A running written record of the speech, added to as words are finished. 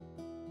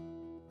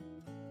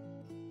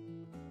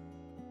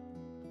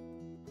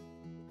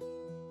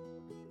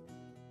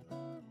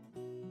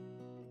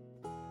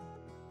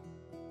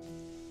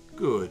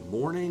Good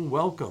morning.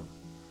 Welcome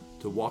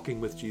to Walking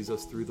with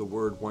Jesus Through the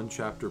Word, one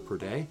chapter per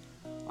day.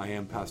 I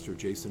am Pastor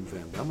Jason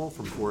Van Bemmel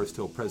from Forest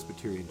Hill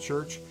Presbyterian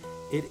Church.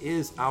 It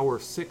is our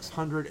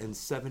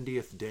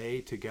 670th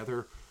day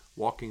together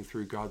walking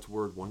through God's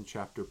Word, one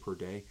chapter per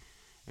day.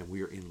 And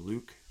we are in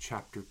Luke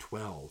chapter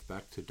 12.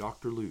 Back to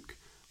Dr. Luke.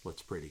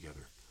 Let's pray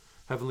together.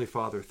 Heavenly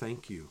Father,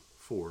 thank you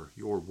for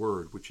your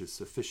Word, which is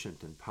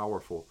sufficient and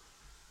powerful,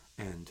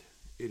 and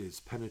it is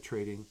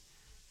penetrating,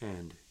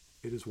 and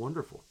it is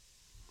wonderful.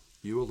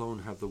 You alone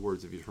have the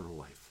words of eternal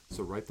life.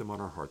 So write them on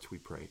our hearts, we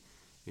pray.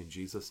 In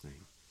Jesus'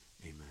 name,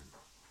 amen.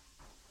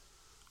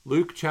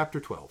 Luke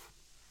chapter 12.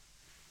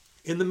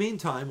 In the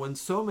meantime, when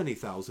so many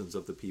thousands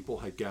of the people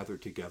had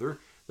gathered together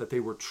that they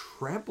were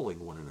trampling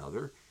one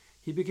another,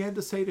 he began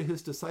to say to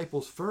his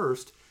disciples,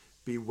 first,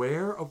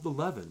 beware of the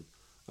leaven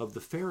of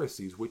the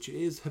Pharisees, which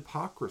is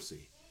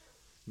hypocrisy.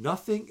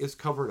 Nothing is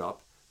covered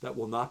up that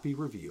will not be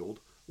revealed,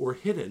 or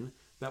hidden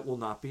that will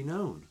not be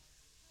known.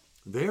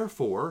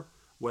 Therefore,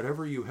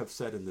 whatever you have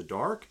said in the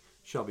dark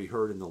shall be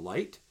heard in the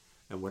light,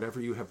 and whatever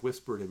you have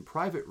whispered in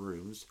private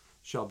rooms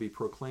shall be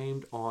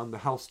proclaimed on the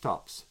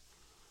housetops.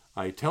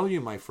 I tell you,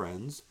 my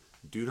friends,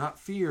 do not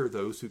fear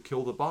those who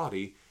kill the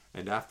body,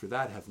 and after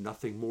that have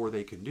nothing more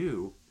they can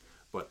do.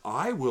 But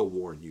I will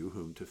warn you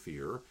whom to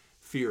fear.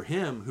 Fear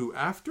him who,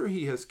 after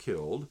he has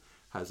killed,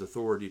 has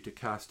authority to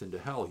cast into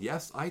hell.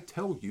 Yes, I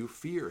tell you,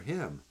 fear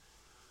him.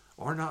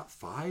 Are not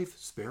 5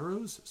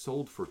 sparrows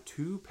sold for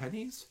 2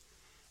 pennies?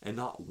 And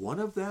not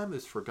one of them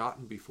is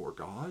forgotten before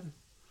God?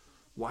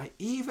 Why,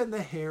 even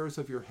the hairs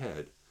of your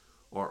head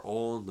are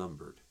all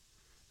numbered.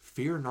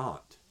 Fear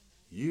not,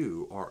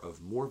 you are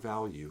of more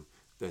value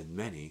than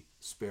many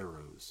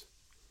sparrows.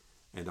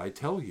 And I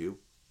tell you,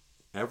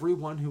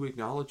 everyone who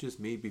acknowledges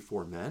me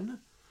before men,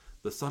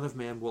 the Son of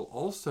Man will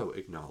also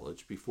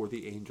acknowledge before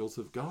the angels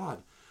of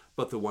God.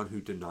 But the one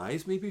who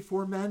denies me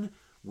before men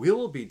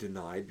will be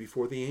denied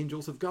before the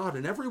angels of God.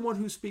 And everyone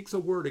who speaks a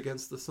word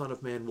against the Son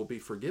of Man will be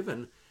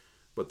forgiven,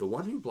 but the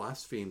one who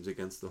blasphemes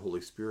against the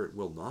Holy Spirit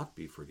will not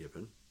be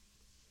forgiven.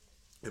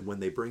 And when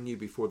they bring you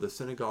before the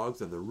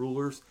synagogues and the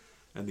rulers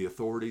and the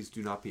authorities,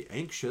 do not be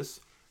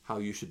anxious how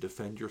you should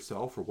defend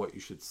yourself or what you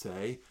should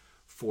say,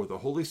 for the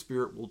Holy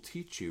Spirit will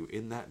teach you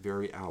in that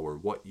very hour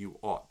what you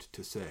ought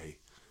to say.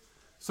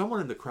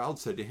 Someone in the crowd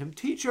said to him,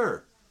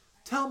 Teacher,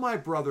 tell my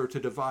brother to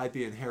divide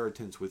the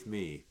inheritance with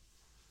me.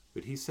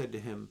 But he said to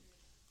him,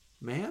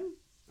 Man,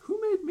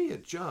 who made me a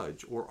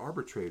judge or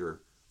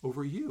arbitrator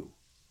over you?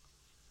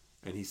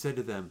 And he said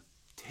to them,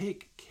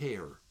 Take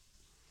care.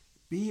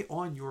 Be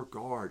on your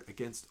guard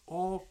against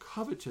all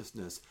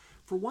covetousness,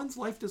 for one's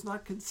life does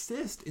not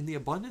consist in the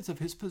abundance of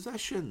his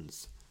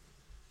possessions.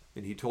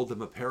 And he told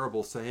them a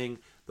parable, saying,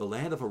 The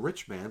land of a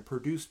rich man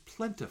produced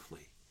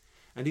plentifully.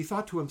 And he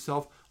thought to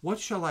himself, What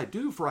shall I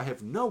do, for I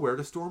have nowhere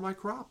to store my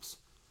crops?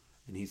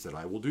 And he said,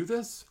 I will do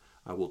this.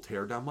 I will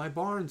tear down my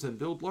barns and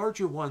build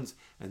larger ones,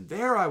 and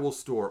there I will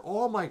store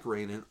all my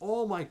grain and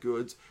all my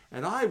goods.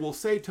 And I will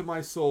say to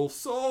my soul,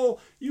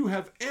 Soul, you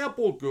have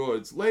ample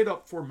goods laid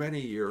up for many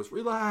years.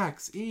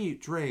 Relax,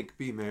 eat, drink,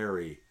 be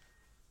merry.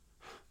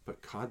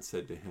 But God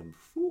said to him,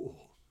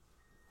 Fool,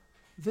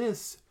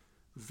 this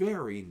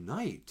very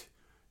night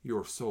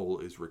your soul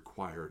is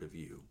required of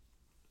you.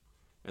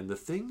 And the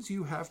things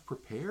you have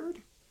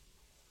prepared,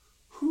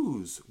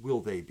 whose will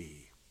they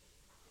be?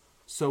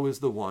 So is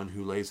the one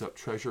who lays up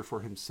treasure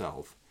for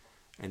himself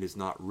and is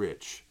not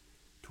rich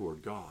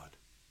toward God.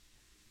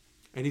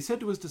 And he said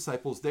to his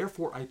disciples,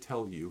 Therefore I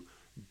tell you,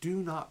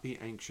 do not be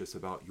anxious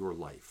about your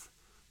life,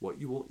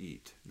 what you will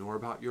eat, nor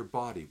about your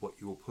body, what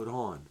you will put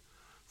on.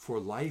 For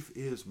life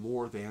is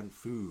more than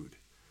food,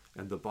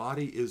 and the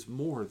body is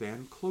more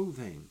than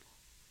clothing.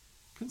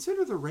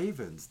 Consider the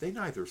ravens, they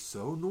neither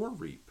sow nor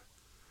reap.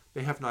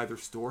 They have neither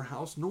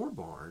storehouse nor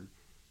barn,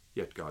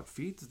 yet God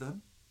feeds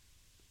them.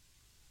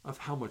 Of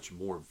how much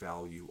more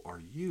value are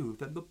you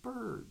than the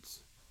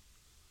birds?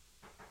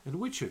 And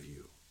which of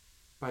you,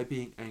 by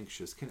being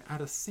anxious, can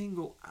add a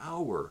single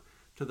hour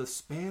to the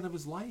span of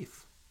his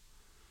life?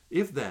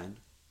 If then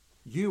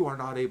you are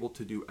not able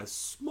to do as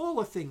small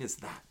a thing as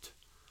that,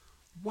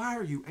 why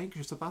are you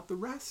anxious about the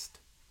rest?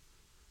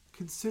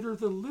 Consider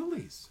the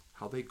lilies,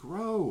 how they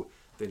grow.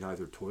 They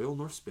neither toil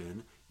nor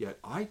spin, yet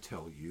I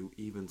tell you,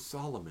 even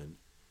Solomon,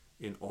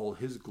 in all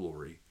his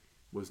glory,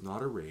 was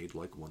not arrayed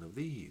like one of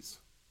these.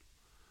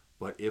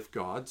 But if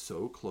God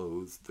so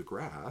clothes the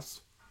grass,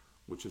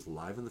 which is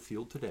alive in the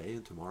field today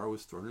and tomorrow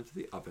is thrown into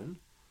the oven,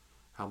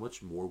 how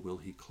much more will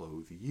he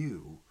clothe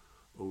you,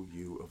 O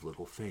you of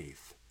little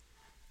faith?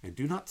 And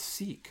do not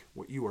seek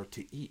what you are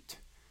to eat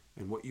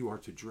and what you are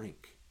to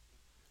drink,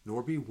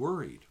 nor be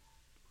worried,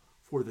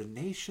 for the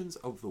nations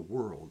of the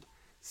world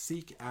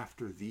seek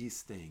after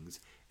these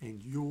things,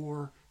 and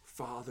your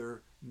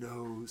Father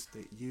knows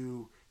that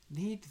you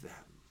need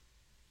them.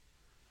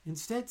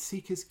 Instead,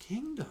 seek his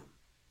kingdom,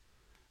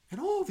 and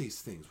all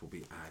these things will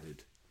be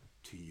added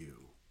to you.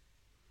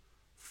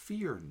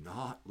 Fear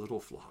not,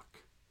 little flock,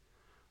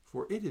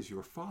 for it is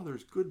your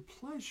Father's good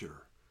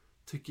pleasure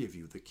to give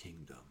you the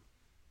kingdom.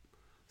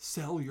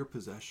 Sell your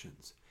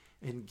possessions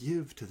and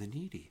give to the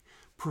needy.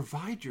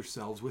 Provide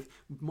yourselves with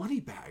money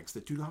bags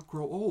that do not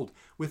grow old,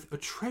 with a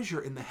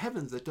treasure in the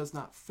heavens that does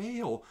not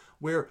fail,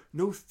 where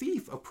no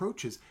thief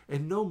approaches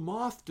and no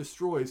moth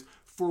destroys.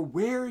 For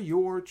where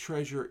your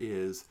treasure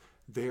is,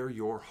 there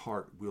your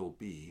heart will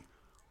be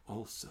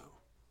also.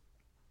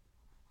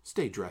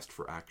 Stay dressed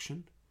for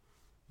action,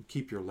 and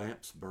keep your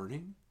lamps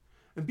burning,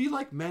 and be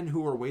like men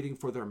who are waiting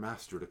for their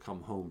master to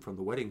come home from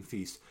the wedding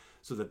feast,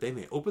 so that they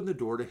may open the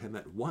door to him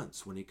at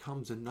once when he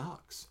comes and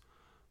knocks.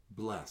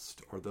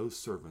 Blessed are those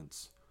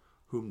servants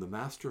whom the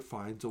master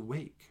finds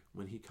awake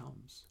when he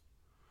comes.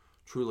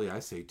 Truly I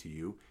say to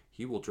you,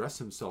 he will dress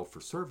himself for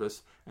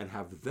service and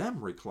have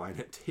them recline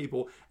at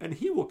table, and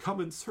he will come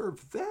and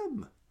serve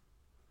them.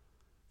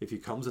 If he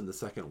comes in the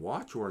second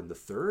watch or in the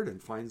third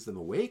and finds them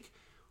awake,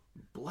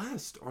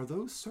 blessed are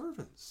those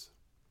servants.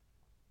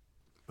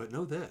 But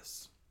know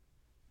this,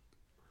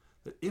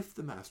 that if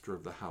the master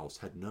of the house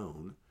had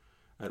known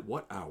at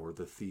what hour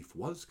the thief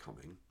was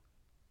coming,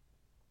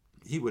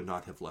 he would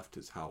not have left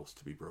his house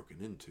to be broken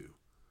into.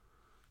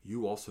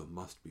 You also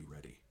must be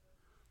ready,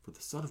 for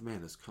the Son of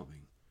Man is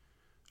coming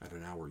at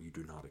an hour you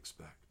do not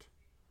expect.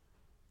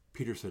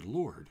 Peter said,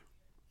 Lord,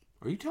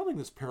 are you telling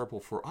this parable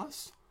for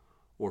us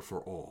or for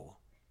all?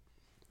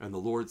 And the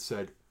Lord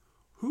said,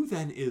 Who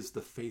then is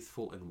the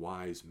faithful and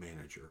wise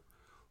manager,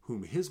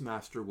 whom his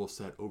master will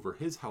set over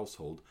his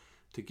household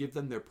to give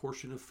them their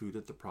portion of food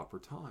at the proper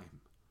time?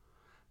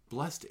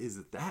 Blessed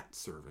is that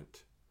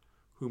servant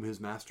whom his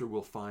master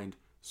will find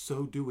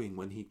so doing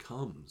when he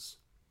comes.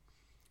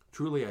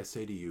 Truly I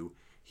say to you,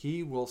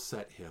 he will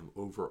set him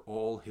over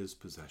all his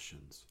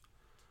possessions.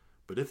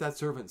 But if that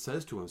servant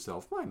says to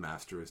himself, My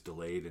master is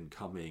delayed in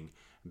coming,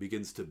 and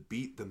begins to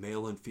beat the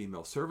male and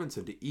female servants,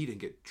 and to eat and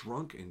get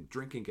drunk, and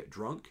drink and get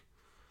drunk,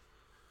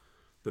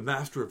 the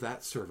master of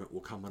that servant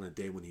will come on a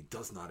day when he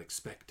does not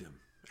expect him,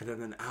 and at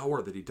an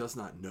hour that he does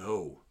not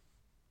know,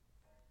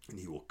 and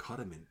he will cut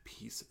him in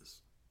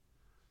pieces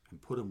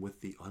and put him with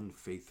the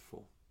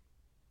unfaithful.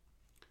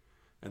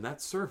 And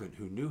that servant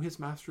who knew his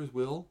master's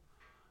will,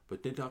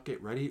 but did not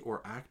get ready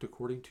or act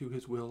according to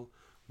his will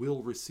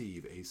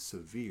receive a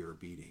severe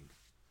beating.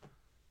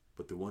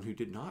 But the one who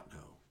did not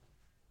know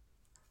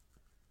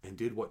and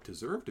did what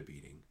deserved a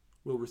beating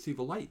will receive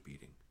a light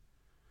beating.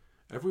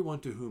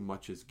 Everyone to whom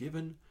much is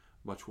given,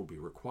 much will be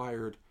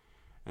required,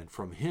 and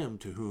from him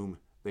to whom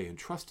they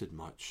entrusted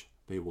much,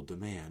 they will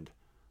demand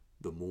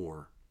the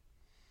more.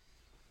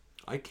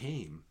 I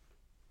came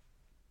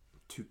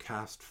to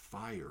cast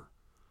fire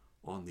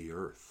on the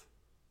earth,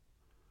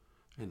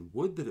 and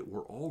would that it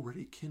were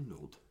already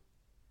kindled.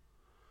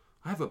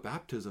 I have a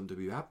baptism to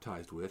be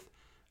baptized with,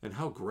 and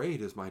how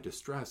great is my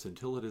distress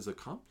until it is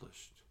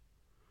accomplished.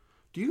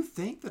 Do you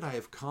think that I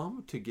have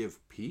come to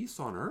give peace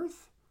on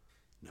earth?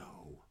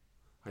 No,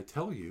 I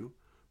tell you,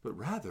 but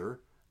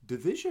rather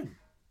division.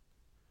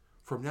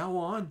 From now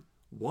on,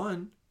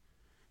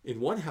 in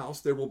one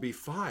house there will be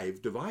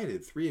 5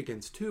 divided, 3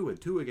 against 2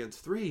 and 2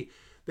 against 3.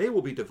 They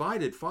will be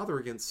divided, father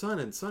against son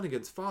and son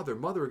against father,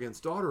 mother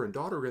against daughter and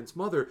daughter against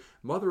mother,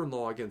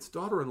 mother-in-law against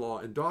daughter-in-law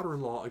and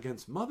daughter-in-law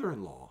against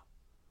mother-in-law.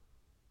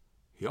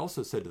 He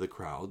also said to the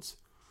crowds,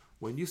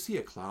 When you see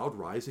a cloud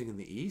rising in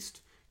the east,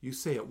 you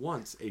say at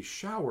once, a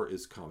shower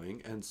is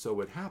coming, and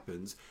so it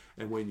happens.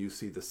 And when you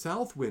see the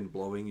south wind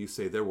blowing, you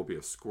say there will be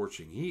a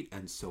scorching heat,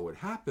 and so it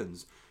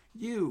happens.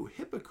 You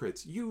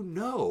hypocrites, you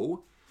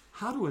know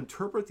how to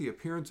interpret the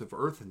appearance of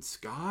earth and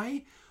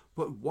sky,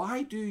 but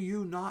why do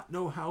you not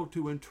know how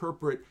to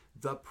interpret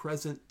the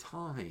present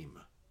time?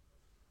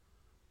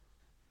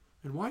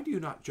 And why do you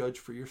not judge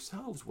for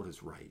yourselves what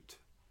is right?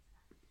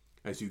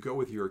 As you go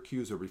with your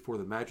accuser before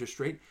the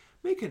magistrate,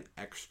 make an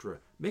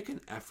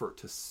effort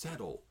to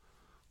settle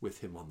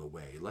with him on the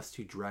way, lest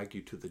he drag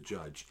you to the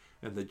judge,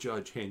 and the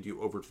judge hand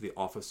you over to the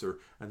officer,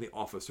 and the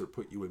officer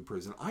put you in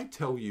prison. I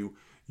tell you,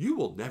 you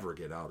will never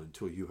get out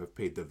until you have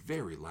paid the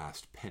very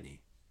last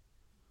penny.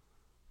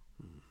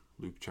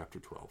 Luke chapter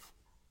 12.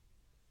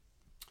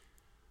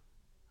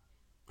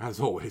 As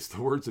always,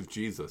 the words of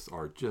Jesus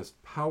are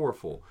just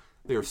powerful.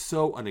 They are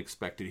so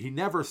unexpected. He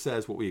never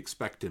says what we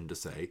expect him to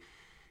say.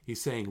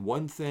 He's saying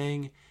one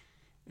thing,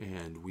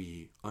 and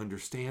we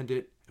understand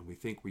it, and we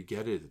think we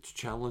get it. It's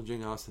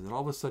challenging us. And then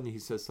all of a sudden he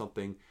says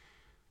something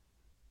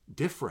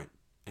different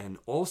and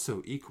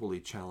also equally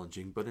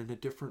challenging, but in a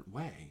different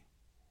way.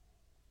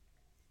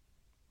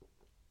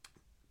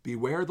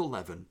 Beware the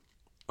leaven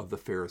of the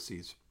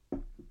Pharisees,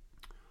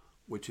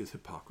 which is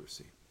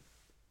hypocrisy.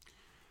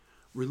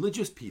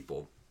 Religious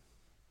people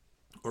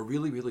are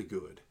really, really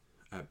good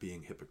at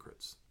being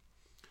hypocrites,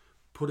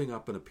 putting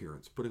up an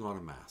appearance, putting on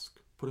a mask,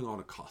 putting on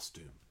a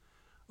costume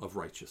of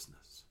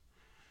righteousness.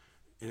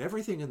 And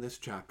everything in this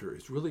chapter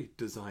is really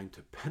designed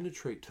to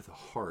penetrate to the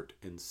heart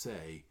and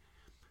say,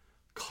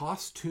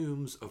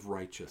 costumes of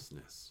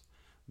righteousness,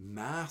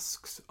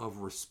 masks of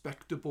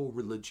respectable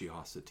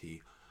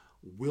religiosity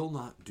will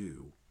not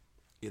do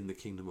in the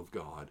kingdom of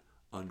God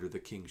under the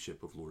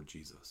kingship of Lord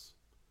Jesus.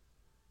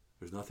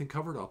 There's nothing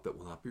covered up that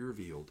will not be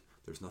revealed.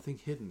 There's nothing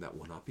hidden that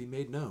will not be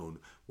made known.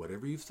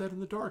 Whatever you've said in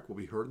the dark will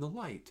be heard in the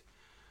light.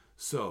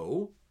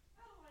 So,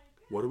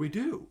 what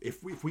do?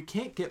 If we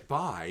can't get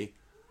by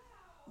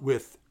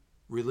with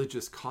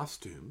religious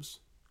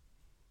costumes,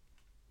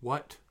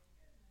 what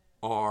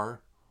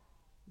are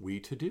we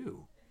to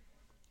do?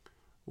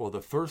 Well, the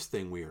first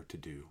thing we are to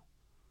do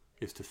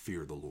is to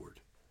fear the Lord.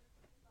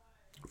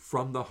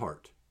 From the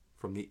heart,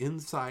 from the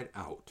inside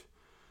out,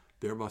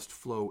 there must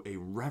flow a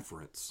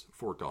reverence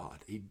for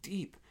God, a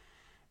deep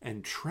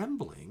and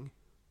trembling,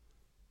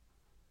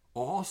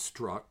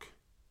 awestruck,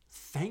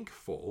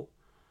 thankful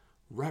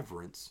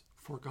reverence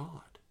for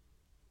God.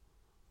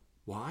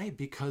 Why?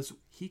 Because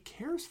he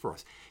cares for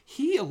us.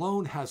 He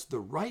alone has the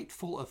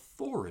rightful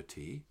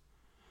authority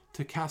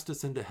to cast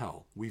us into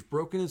hell. We've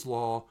broken his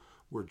law.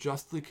 We're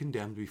justly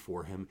condemned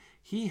before him.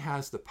 He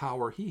has the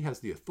power. He has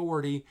the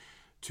authority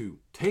to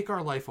take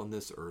our life on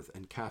this earth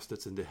and cast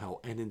us into hell.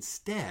 And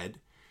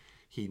instead,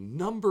 he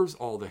numbers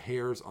all the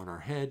hairs on our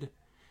head.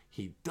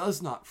 He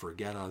does not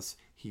forget us.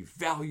 He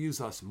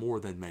values us more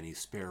than many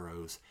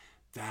sparrows.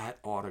 That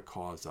ought to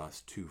cause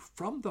us to,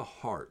 from the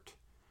heart,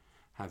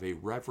 have a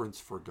reverence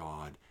for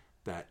God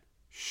that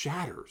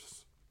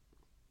shatters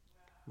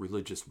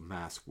religious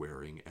mask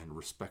wearing and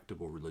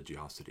respectable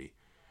religiosity.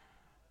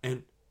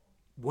 And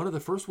one of the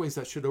first ways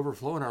that should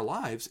overflow in our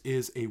lives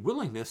is a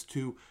willingness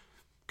to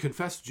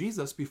confess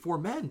Jesus before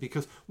men,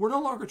 because we're no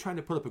longer trying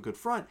to put up a good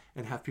front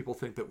and have people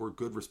think that we're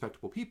good,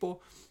 respectable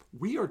people.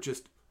 We are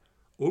just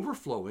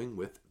overflowing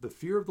with the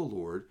fear of the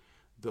Lord,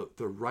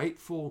 the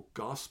rightful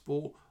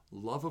gospel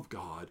love of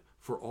God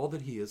for all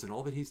that he is and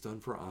all that he's done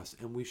for us.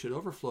 And we should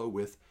overflow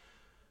with,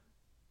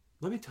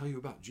 let me tell you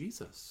about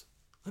Jesus.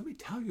 Let me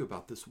tell you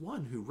about this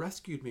one who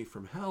rescued me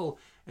from hell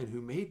and who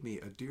made me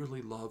a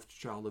dearly loved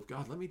child of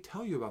God. Let me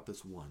tell you about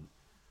this one.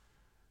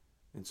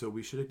 And so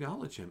we should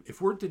acknowledge him.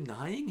 If we're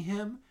denying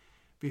him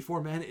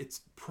before men,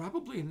 it's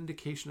probably an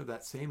indication of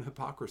that same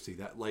hypocrisy,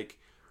 that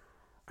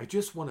I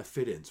just want to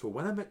fit in. So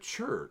when I'm at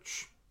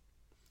church,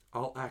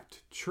 I'll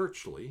act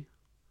churchly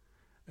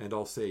and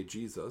I'll say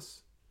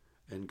Jesus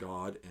and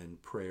God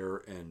and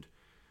prayer and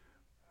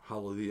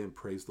hallelujah and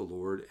praise the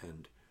Lord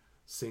and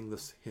sing the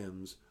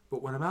hymns.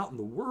 But when I'm out in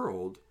the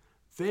world,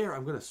 there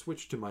I'm going to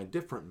switch to my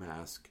different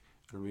mask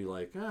and be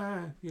like,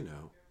 I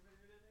don't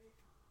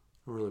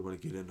really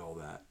want to get into all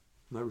that.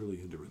 I'm not really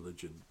into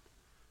religion,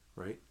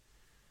 right?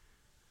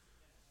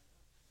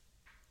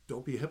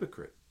 Don't be a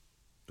hypocrite.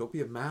 Don't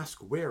be a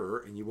mask wearer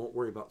and you won't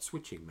worry about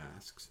switching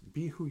masks.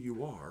 Be who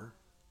you are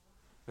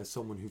as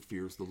someone who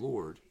fears the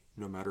Lord,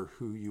 no matter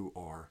who you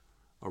are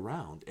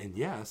around. And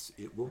yes,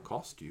 it will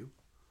cost you.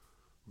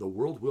 The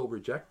world will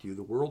reject you.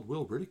 The world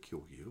will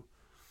ridicule you.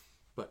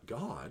 But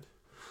God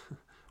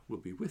will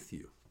be with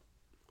you.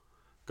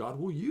 God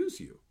will use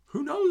you.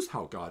 Who knows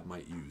how God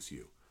might use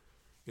you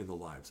in the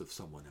lives of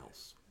someone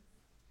else?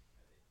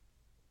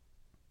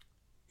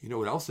 You know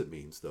what else it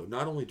means, though?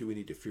 Not only do we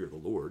need to fear the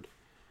Lord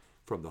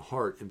from the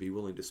heart and be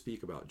willing to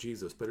speak about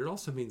Jesus, but it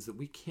also means that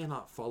we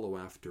cannot follow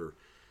after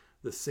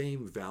the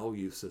same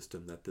value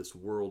system that this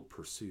world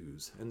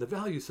pursues. And the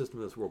value system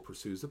this world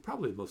pursues,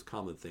 probably the most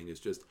common thing is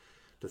just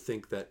to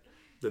think that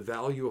the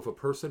value of a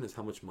person is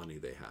how much money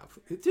they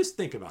have. Just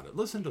think about it.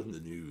 Listen to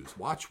the news.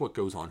 Watch what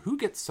goes on. Who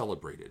gets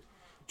celebrated?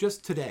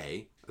 Just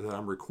today, that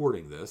I'm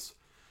recording this,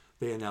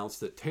 they announced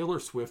that Taylor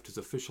Swift is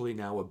officially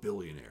now a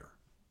billionaire.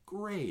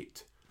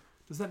 Great.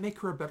 Does that make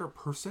her a better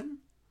person?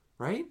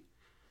 Right?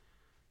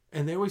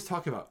 And they always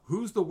talk about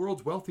who's the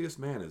world's wealthiest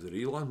man. Is it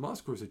Elon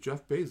Musk or is it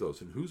Jeff Bezos?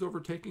 And who's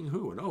overtaking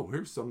who? And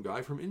here's some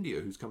guy from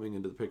India who's coming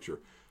into the picture.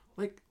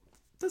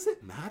 Does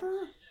it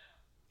matter?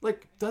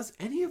 Does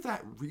any of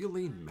that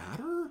really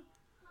matter?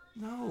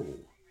 No,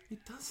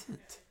 it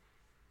doesn't.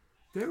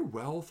 Their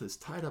wealth is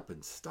tied up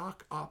in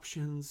stock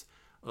options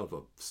of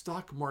a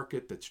stock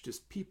market that's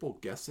just people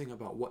guessing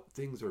about what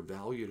things are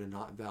valued and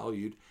not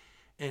valued.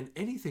 And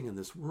anything in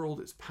this world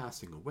is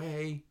passing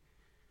away.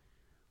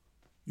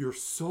 Your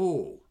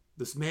soul,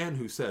 this man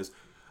who says,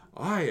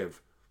 I have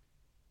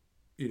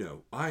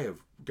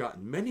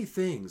gotten many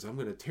things. I'm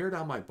going to tear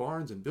down my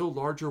barns and build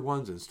larger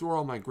ones and store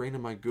all my grain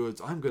and my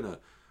goods. I'm going to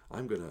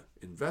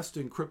invest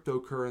in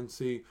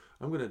cryptocurrency.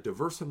 I'm going to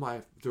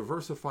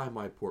diversify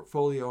my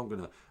portfolio.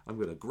 I'm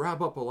going to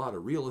grab up a lot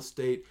of real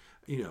estate.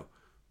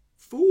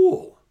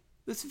 Fool.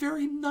 This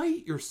very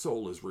night your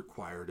soul is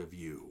required of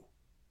you.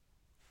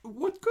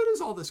 What good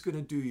is all this going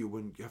to do you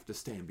when you have to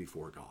stand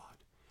before God?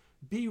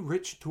 Be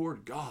rich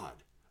toward God.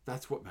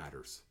 That's what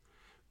matters.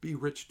 Be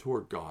rich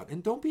toward God.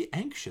 And don't be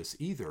anxious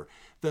either.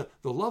 The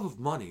love of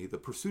money, the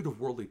pursuit of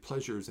worldly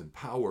pleasures and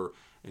power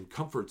and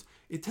comforts,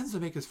 it tends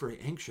to make us very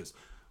anxious.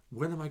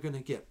 When am I going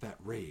to get that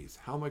raise?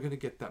 How am I going to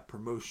get that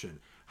promotion?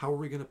 How are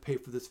we going to pay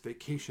for this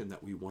vacation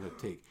that we want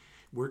to take?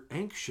 We're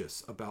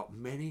anxious about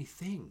many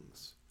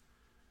things.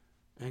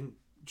 And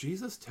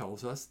Jesus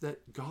tells us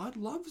that God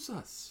loves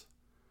us.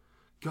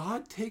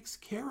 God takes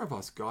care of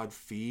us. God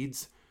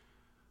feeds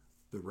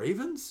the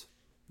ravens.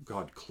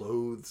 God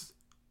clothes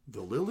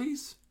the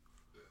lilies.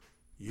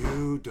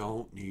 You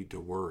don't need to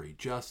worry.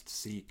 Just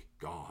seek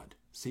God.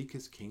 Seek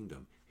his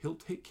kingdom. He'll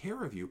take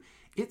care of you.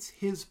 It's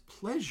his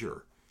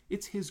pleasure.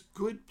 It's his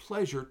good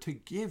pleasure to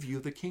give you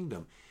the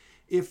kingdom.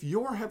 If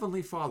your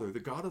heavenly Father, the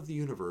God of the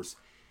universe,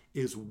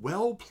 is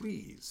well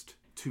pleased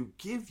to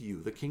give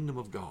you the kingdom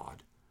of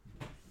God,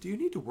 do you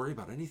need to worry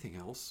about anything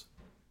else?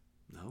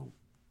 No,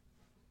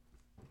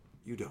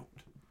 you don't.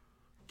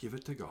 Give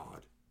it to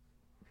God.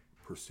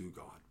 Pursue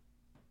God.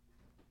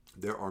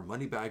 There are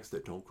money bags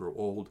that don't grow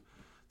old.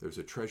 There's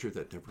a treasure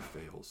that never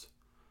fails,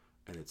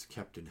 and it's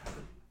kept in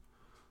heaven.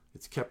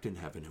 It's kept in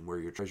heaven, and where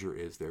your treasure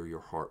is, there your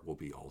heart will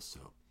be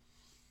also.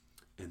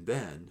 And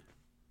then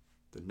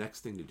the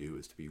next thing to do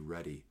is to be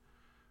ready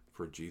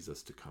for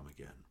Jesus to come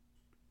again.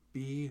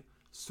 Be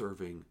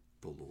serving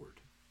the Lord.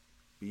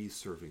 Be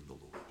serving the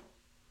Lord.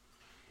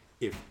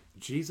 If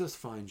Jesus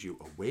finds you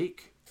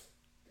awake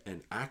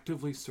and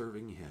actively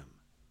serving him,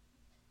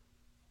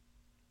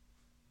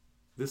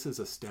 this is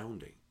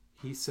astounding.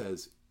 He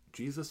says,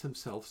 Jesus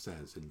himself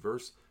says in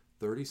verse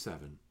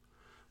 37,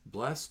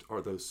 "Blessed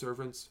are those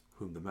servants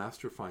whom the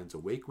master finds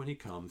awake when he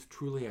comes.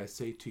 Truly I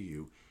say to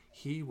you,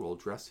 he will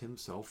dress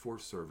himself for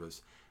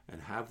service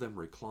and have them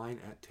recline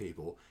at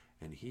table,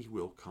 and he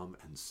will come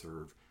and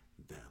serve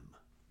them."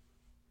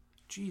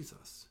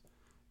 Jesus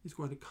is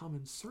going to come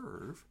and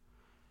serve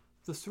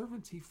the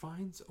servants he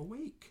finds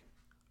awake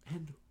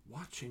and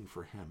watching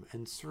for him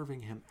and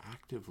serving him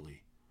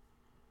actively.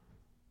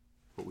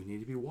 But we need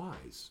to be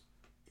wise.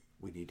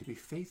 We need to be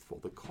faithful.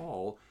 The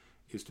call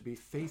is to be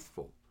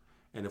faithful.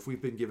 And if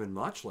we've been given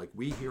much, like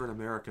we here in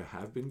America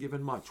have been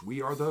given much,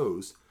 we are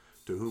those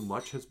to whom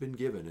much has been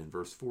given. In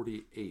verse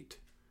 48,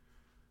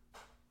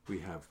 we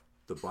have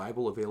the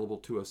Bible available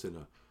to us in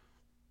a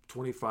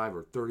 25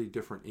 or 30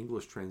 different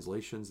English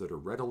translations that are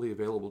readily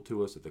available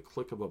to us at the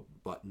click of a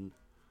button.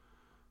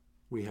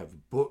 We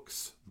have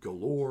books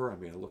galore. I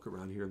mean, I look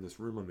around here in this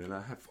room.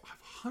 I have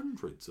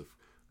hundreds of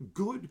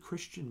good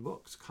Christian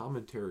books,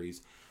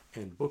 commentaries,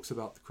 and books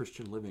about the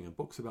Christian living, and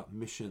books about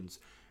missions,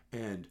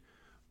 and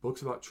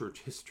books about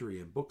church history,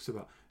 and books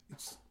about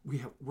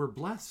we're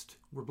blessed.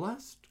 We're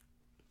blessed.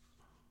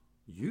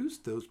 Use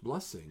those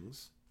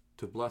blessings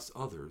to bless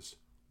others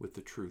with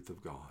the truth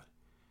of God.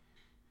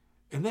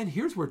 And then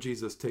here's where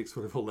Jesus takes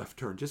sort of a left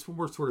turn, just when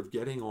we're sort of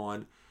getting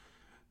on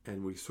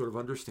and we sort of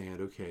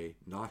understand, okay,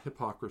 not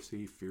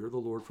hypocrisy, fear the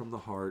Lord from the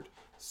heart,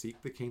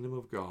 seek the kingdom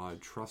of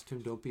God, trust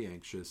him, don't be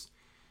anxious.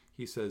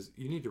 He says,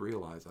 you need to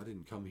realize I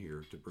didn't come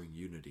here to bring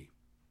unity.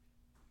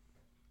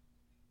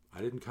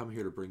 I didn't come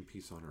here to bring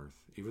peace on earth,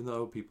 even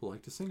though people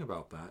like to sing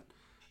about that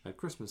at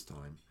Christmas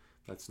time.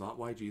 That's not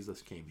why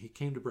Jesus came. He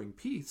came to bring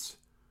peace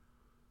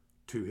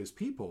to his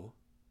people,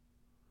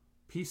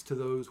 peace to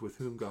those with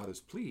whom God is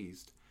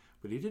pleased,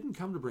 but he didn't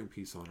come to bring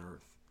peace on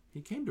earth.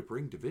 He came to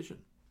bring division.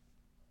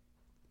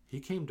 He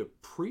came to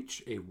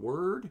preach a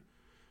word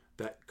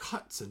that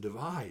cuts and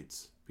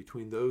divides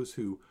between those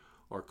who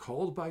are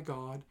called by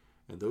God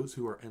and those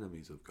who are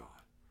enemies of God.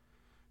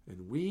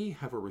 And we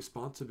have a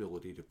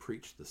responsibility to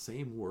preach the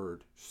same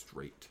word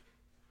straight.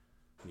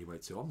 And you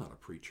might say, I'm not a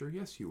preacher.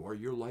 Yes, you are.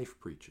 Your life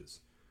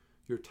preaches.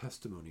 Your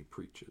testimony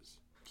preaches.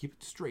 Keep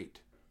it straight.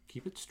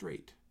 Keep it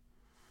straight.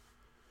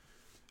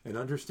 And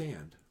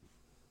understand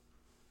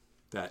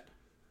that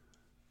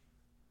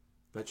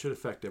should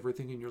affect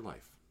everything in your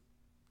life.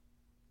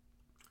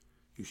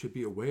 You should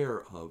be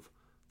aware of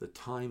the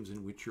times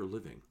in which you're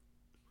living.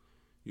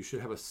 You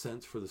should have a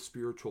sense for the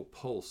spiritual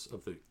pulse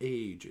of the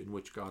age in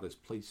which God has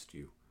placed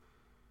you.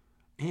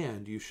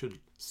 And you should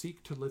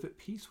seek to live at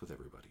peace with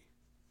everybody.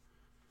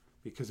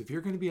 Because if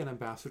you're going to be an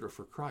ambassador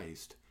for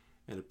Christ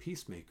and a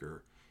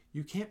peacemaker,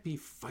 you can't be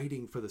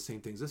fighting for the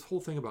same things. This whole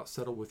thing about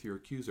settle with your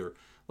accuser,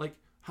 like,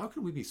 how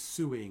can we be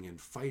suing and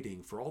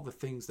fighting for all the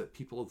things that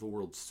people of the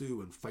world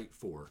sue and fight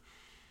for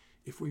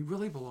if we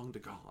really belong to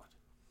God?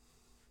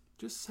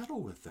 Just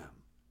settle with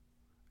them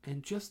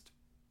and just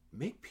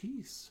make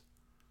peace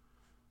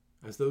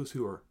as those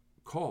who are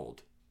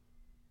called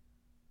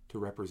to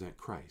represent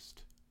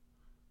Christ.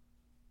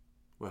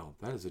 Well,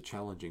 that is a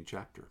challenging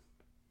chapter.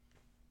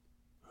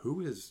 Who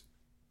is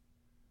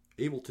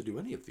able to do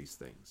any of these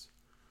things?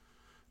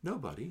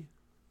 Nobody.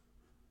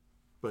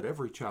 But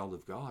every child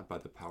of God, by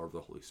the power of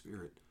the Holy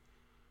Spirit,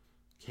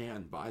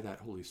 can, by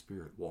that Holy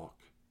Spirit, walk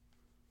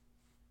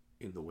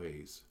in the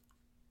ways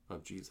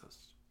of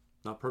Jesus.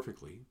 Not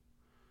perfectly,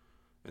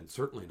 and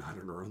certainly not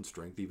in our own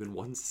strength, even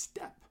one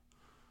step.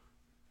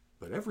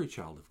 But every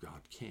child of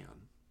God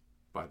can,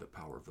 by the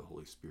power of the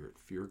Holy Spirit,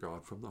 fear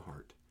God from the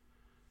heart,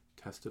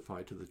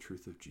 testify to the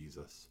truth of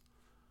Jesus,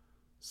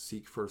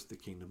 seek first the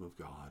kingdom of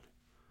God,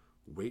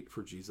 wait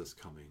for Jesus'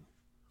 coming,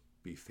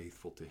 be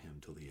faithful to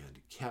him till the end,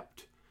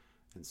 kept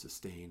and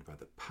sustained by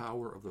the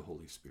power of the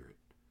Holy Spirit.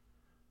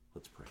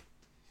 Let's pray.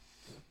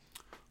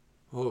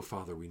 Oh,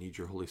 Father, we need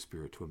your Holy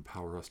Spirit to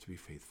empower us to be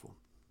faithful.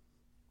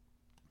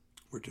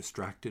 We're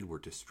distracted, we're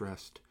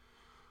distressed,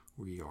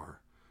 we are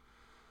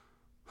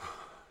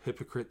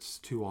hypocrites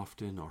too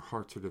often, our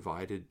hearts are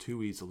divided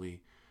too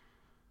easily.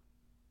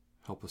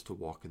 Help us to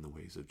walk in the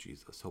ways of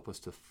Jesus. Help us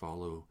to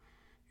follow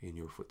in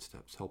your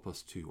footsteps. Help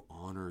us to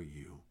honor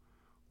you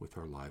with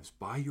our lives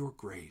by your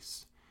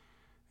grace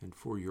and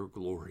for your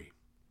glory,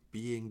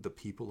 being the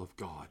people of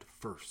God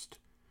first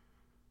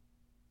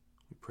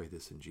pray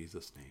this in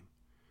Jesus' name.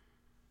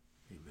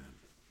 Amen.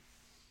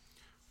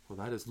 Well,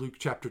 that is Luke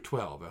chapter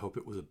 12. I hope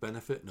it was a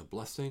benefit and a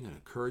blessing, an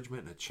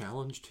encouragement and a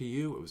challenge to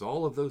you. It was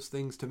all of those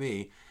things to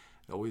me.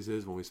 It always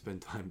is when we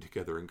spend time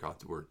together in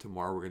God's Word.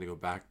 Tomorrow we're going to go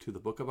back to the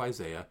book of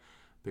Isaiah,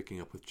 picking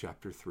up with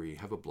chapter 3.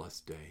 Have a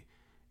blessed day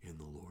in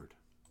the Lord.